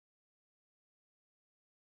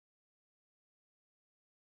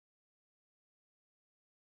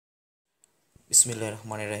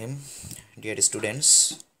Bismillahirrahmanirrahim. Dear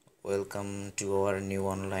students, welcome to our new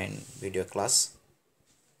online video class.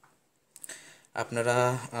 আপনারা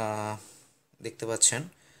দেখতে পাচ্ছেন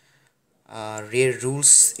রে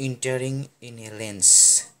rules entering in a lens,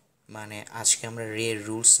 মানে আজকে আমরা রে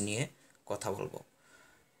রুলস নিয়ে কথা বলবো।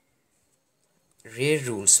 রে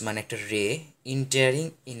রুলস মানে একটা রে ইন্টারিং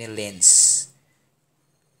ইন এ লেন্স,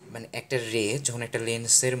 মানে একটা রে যখন একটা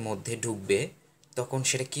লেন্সের মধ্যে ঢুকবে তখন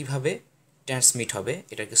সেটা কিভাবে ট্রান্সমিট হবে,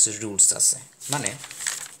 এটার কিছু রুলস আছে। মানে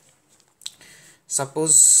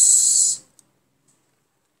সাপোজ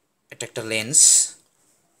এটা একটা লেন্স,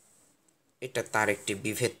 এটা তার একটি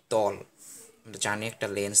বিভেদ তল, আমরা জানি একটা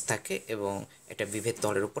লেন্স থাকে এবং একটা বিভেদ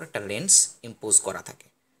তলের উপর একটা লেন্স ইম্পোজ করা থাকে।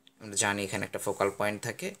 আমরা জানি এখানে একটা ফোকাল পয়েন্ট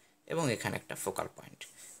থাকে এবং এখানে একটা ফোকাল পয়েন্ট।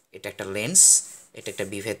 এটা একটা লেন্স, এটা একটা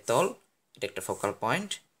বিভেদ তল, এটা একটা ফোকাল পয়েন্ট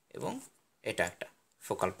এবং এটা একটা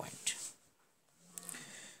ফোকাল পয়েন্ট।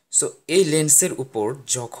 সো এই লেন্সের উপর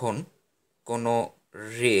যখন কোনো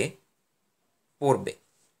রে পড়বে,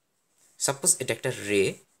 সাপোজ এটা একটা রে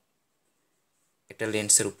একটা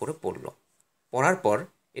লেন্সের উপরে পড়লো, পড়ার পর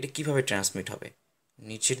এটা কিভাবে ট্রান্সমিট হবে,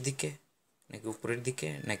 নিচের দিকে নাকি উপরের দিকে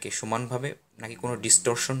নাকি সমানভাবে নাকি কোনো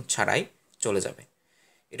ডিস্টরশন ছাড়াই চলে যাবে।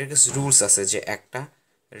 এটার কিছু রুলস আছে যে একটা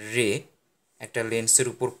রে একটা লেন্সের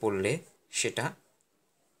উপর পড়লে সেটা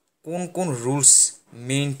কোন কোন রুলস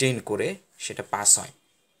মেনটেন করে সেটা পাস হয়।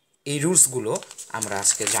 এই রুলসগুলো আমরা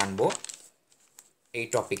আজকে জানবো এই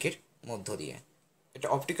টপিকের মধ্য দিয়ে। এটা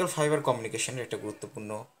অপটিক্যাল ফাইবার কমিউনিকেশনের একটা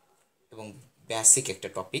গুরুত্বপূর্ণ এবং বেসিক একটা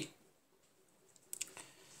টপিক।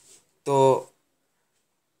 তো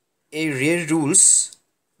এই রে rules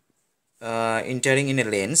entering in a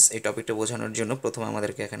lens, এই টপিকটা বোঝানোর জন্য প্রথমে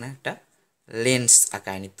আমাদেরকে এখানে একটা লেন্স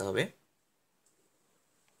আঁকায় নিতে হবে।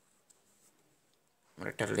 আমরা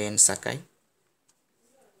একটা লেন্স আঁকাই,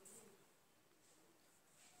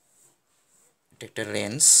 এটা একটা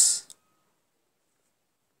লেন্স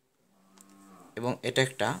এবং এটা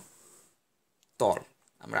একটা তল।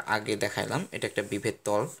 আমরা আগে দেখাইলাম এটা একটা বিভেদ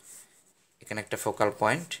তল, এখানে একটা ফোকাল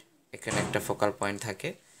পয়েন্ট, এখানে একটা ফোকাল পয়েন্ট থাকে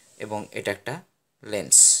এবং এটা একটা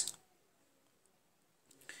লেন্স।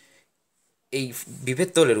 এই বিভেদ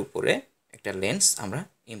তলের উপরে একটা লেন্স আমরা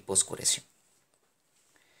ইম্পোজ করেছি।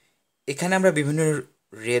 এখানে আমরা বিভিন্ন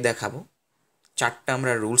রে দেখাবো, চারটা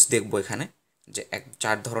আমরা রুলস দেখব এখানে, যে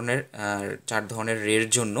চার ধরনের রের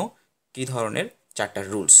জন্য কি ধরনের চারটা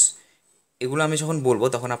রুলস। এগুলো আমি যখন বলবো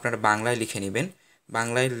তখন আপনারা বাংলায় লিখে নেবেন,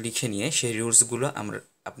 বাংলায় লিখে নিয়ে সেই রুলসগুলো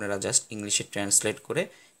আপনারা জাস্ট ইংলিশে ট্রান্সলেট করে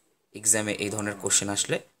এক্সামে এই ধরনের কোশ্চেন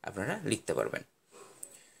আসলে আপনারা লিখতে পারবেন।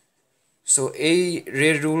 সো এই রে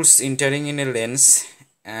rules entering in a lens,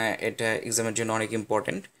 এটা এক্সামের জন্য অনেক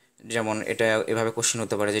ইম্পর্টেন্ট। যেমন এটা এভাবে কোশ্চেন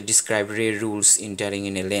হতে পারে যে ডিসক্রাইব রে rules entering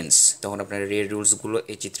in a lens, তখন আপনার রে রুলসগুলো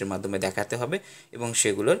এই চিত্রের মাধ্যমে দেখাতে হবে এবং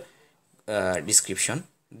সেগুলোর ডিসক্রিপশন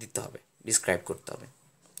দিতে হবে, ডিসক্রাইব করতে হবে।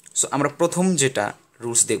 সো আমরা প্রথম যেটা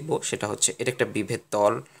রুলস দেখব সেটা হচ্ছে এটা একটা বিভেদ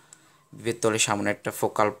তল, বিভেদ তলের সামনে একটা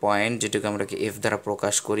ফোকাল পয়েন্ট যেটাকে আমরা এফ দ্বারা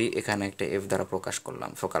প্রকাশ করি, এখানে একটা এফ দ্বারা প্রকাশ করলাম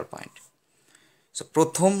ফোকাল পয়েন্ট। সো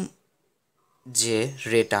প্রথম যে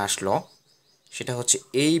রেটা আসলো সেটা হচ্ছে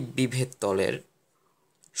এই বিভেদ তলের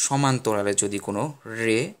সমান্তরালে যদি কোনো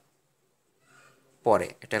রে পড়ে,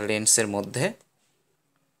 এটা লেন্সের মধ্যে,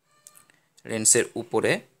 লেন্সের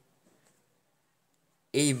উপরে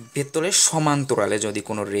এই বিভেদ তলের সমান্তরালে যদি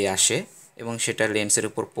কোনো রে আসে এবং সেটা লেন্সের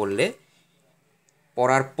উপর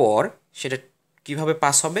পড়ার পর সেটা কিভাবে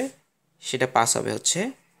পাস হবে, সেটা পাস হবে হচ্ছে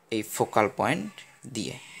এই ফোকাল পয়েন্ট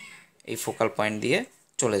দিয়ে, এই ফোকাল পয়েন্ট দিয়ে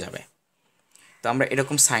চলে যাবে। তো আমরা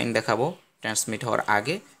এরকম সাইন দেখাবো ট্রান্সমিট হওয়ার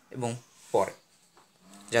আগে এবং পরে,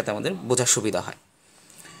 যাতে আমাদের বোঝার সুবিধা হয়।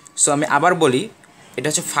 সো আমি আবার বলি, এটা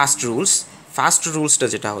হচ্ছে ফার্স্ট রুলস। ফার্স্ট রুলসটা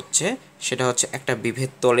যেটা হচ্ছে সেটা হচ্ছে একটা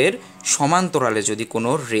বিভেদ তলের সমান্তরালে যদি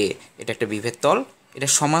কোনো রে, এটা একটা বিভেদ তল, এটা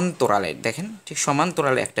সমান্তরালে, দেখেন ঠিক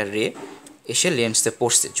সমান্তরালে একটা রে এসে লেন্সে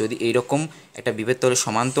পড়ছে, যদি এইরকম একটা বিভেদ তলের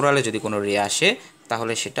সমান্তরালে যদি কোনো রে আসে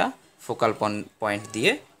তাহলে সেটা ফোকাল পয়েন্ট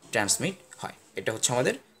দিয়ে ট্রান্সমিট হয়। এটা হচ্ছে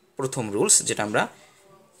আমাদের প্রথম রুলস, যেটা আমরা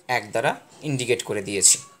এক দ্বারা ইন্ডিকেট করে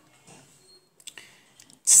দিয়েছি।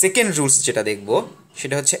 সেকেন্ড রুলস যেটা দেখব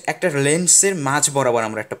সেটা হচ্ছে একটা লেন্সের মাঝ বরাবর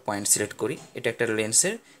আমরা একটা পয়েন্ট সিলেক্ট করি, এটা একটা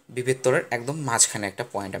লেন্সের বিভেদ তলের একদম মাঝখানে একটা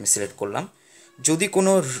পয়েন্ট আমি সিলেক্ট করলাম। যদি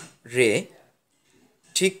কোনো রে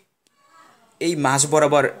ঠিক এই মাঝ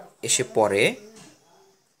বরাবর এসে পড়ে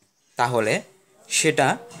তাহলে সেটা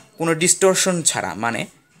কোনো ডিস্টরশন ছাড়া, মানে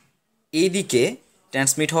এইদিকে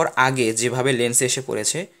ট্রান্সমিট হওয়ার আগে যেভাবে লেন্সে এসে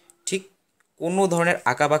পড়েছে ঠিক কোনো ধরনের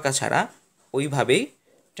আঁকাবাঁকা ছাড়া ওইভাবেই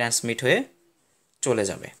ট্রান্সমিট হয়ে চলে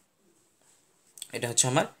যাবে। এটা হচ্ছে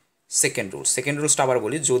আমার সেকেন্ড রুলস। সেকেন্ড রুলসটা আবার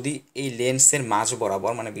বলি, যদি এই লেন্সের মাঝ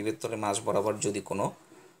বরাবর মানে বিভেদ তলের মাঝ বরাবর যদি কোনো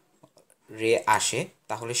রে আসে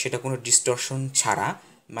তাহলে সেটা কোনো ডিস্টরশন ছাড়া,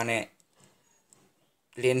 মানে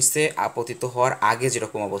লেন্সে আপতিত হওয়ার আগে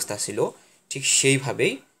যেরকম অবস্থা ছিল ঠিক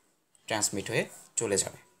সেইভাবেই ট্রান্সমিট হয়ে চলে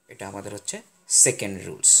যাবে। এটা আমাদের হচ্ছে সেকেন্ড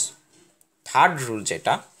রুলস। থার্ড রুল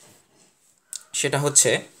যেটা, সেটা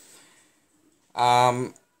হচ্ছে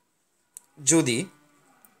যদি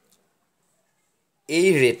এই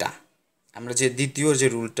রেটা, আমরা যে দ্বিতীয় যে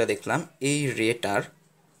রুলটা দেখলাম, এই রেটার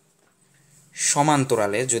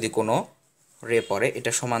সমান্তরালে যদি কোনো রে পড়ে,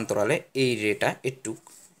 এটা সমান্তরালে এই রেটা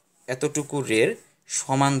এতটুকু রের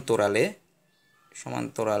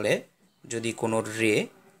সমান্তরালে যদি কোনো রে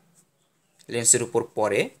লেন্সের উপর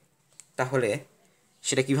পড়ে তাহলে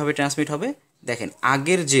সেটা কিভাবে ট্রান্সমিট হবে। দেখেন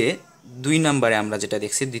আগের যে 2 নম্বরে আমরা যেটা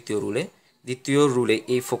দেখছি দ্বিতীয় রুলে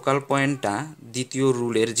এই ফোকাল পয়েন্টটা দ্বিতীয়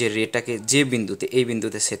রুলের যে রেটাকে এই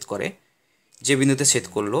বিন্দুতে সেট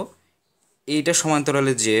করলো, এইটা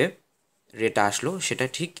সমান্তরালে যে রেটা আসলো সেটা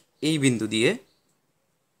ঠিক এই বিন্দু দিয়ে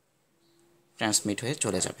ট্রান্সমিট হয়ে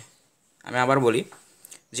চলে যাবে। আমি আবার বলি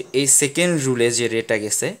যে এই সেকেন্ড রুলে যে রেটা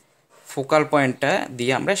গেছে ফোকাল পয়েন্টটা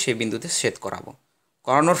দিয়ে আমরা সেই বিন্দুতে সেট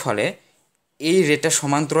করানোর ফলে এই রেটা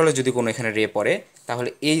সমান্তরালে যদি কোনো এখানে রে পড়ে তাহলে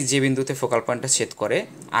এই যে বিন্দুতে ফোকাল পয়েন্টটা সেট করে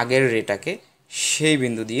আগের রেটাকে, সেই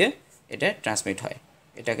বিন্দু দিয়ে এটা ট্রান্সমিট হয়।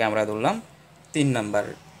 এটাকে আমরা ধরলাম 3 নাম্বার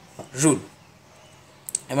রুল।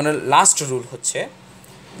 এবার লাস্ট রুল হচ্ছে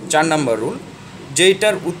 4 নাম্বার রুল,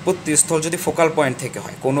 যেইটার উৎপত্তি স্থল যদি ফোকাল পয়েন্ট থেকে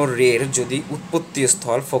হয়, কোনো রের যদি উৎপত্তি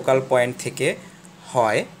স্থল ফোকাল পয়েন্ট থেকে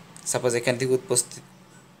হয়, সাপোজ এখান থেকে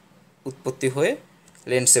উৎপত্তি হয়ে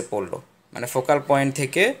লেন্সে পড়লো, মানে ফোকাল পয়েন্ট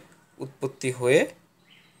থেকে উৎপত্তি হয়ে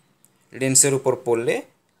লেন্সের উপর পড়লে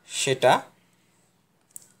সেটা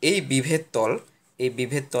এই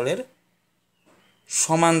বিভেদ তলের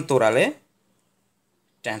সমান্তরালে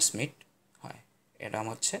ট্রান্সমিট হয়। এটা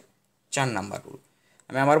হচ্ছে 4 নাম্বার রুল।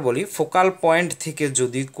 আমি আবার বলি, ফোকাল পয়েন্ট থেকে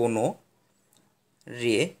যদি কোনো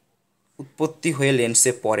রে উৎপত্তি হয়ে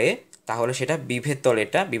লেন্সে পড়ে তাহলে সেটা বিভেদ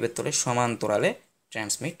তলের সমান্তরালে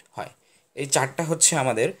ট্রান্সমিট হয়। এই 4টা হচ্ছে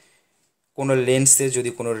আমাদের কোনো লেন্সে যদি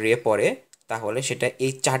কোনো রে পড়ে তাহলে সেটা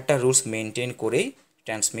এই 4টা রুলস মেনটেন করেই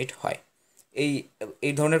ট্রান্সমিট হয়।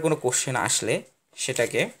 এই ধরনের কোনো কোশ্চেন আসলে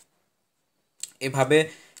সেটাকে এভাবে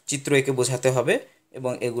চিত্র এঁকে বোঝাতে হবে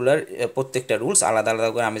এবং এগুলার প্রত্যেকটা রুলস আলাদা আলাদা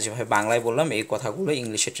করে আমি যেভাবে বাংলায় বললাম এই কথাগুলো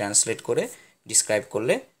ইংলিশে ট্রান্সলেট করে ডিসক্রাইব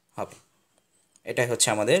করলে হবে। এটাই হচ্ছে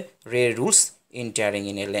আমাদের রে rules in tearing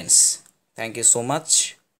in a lens. Thank you so much.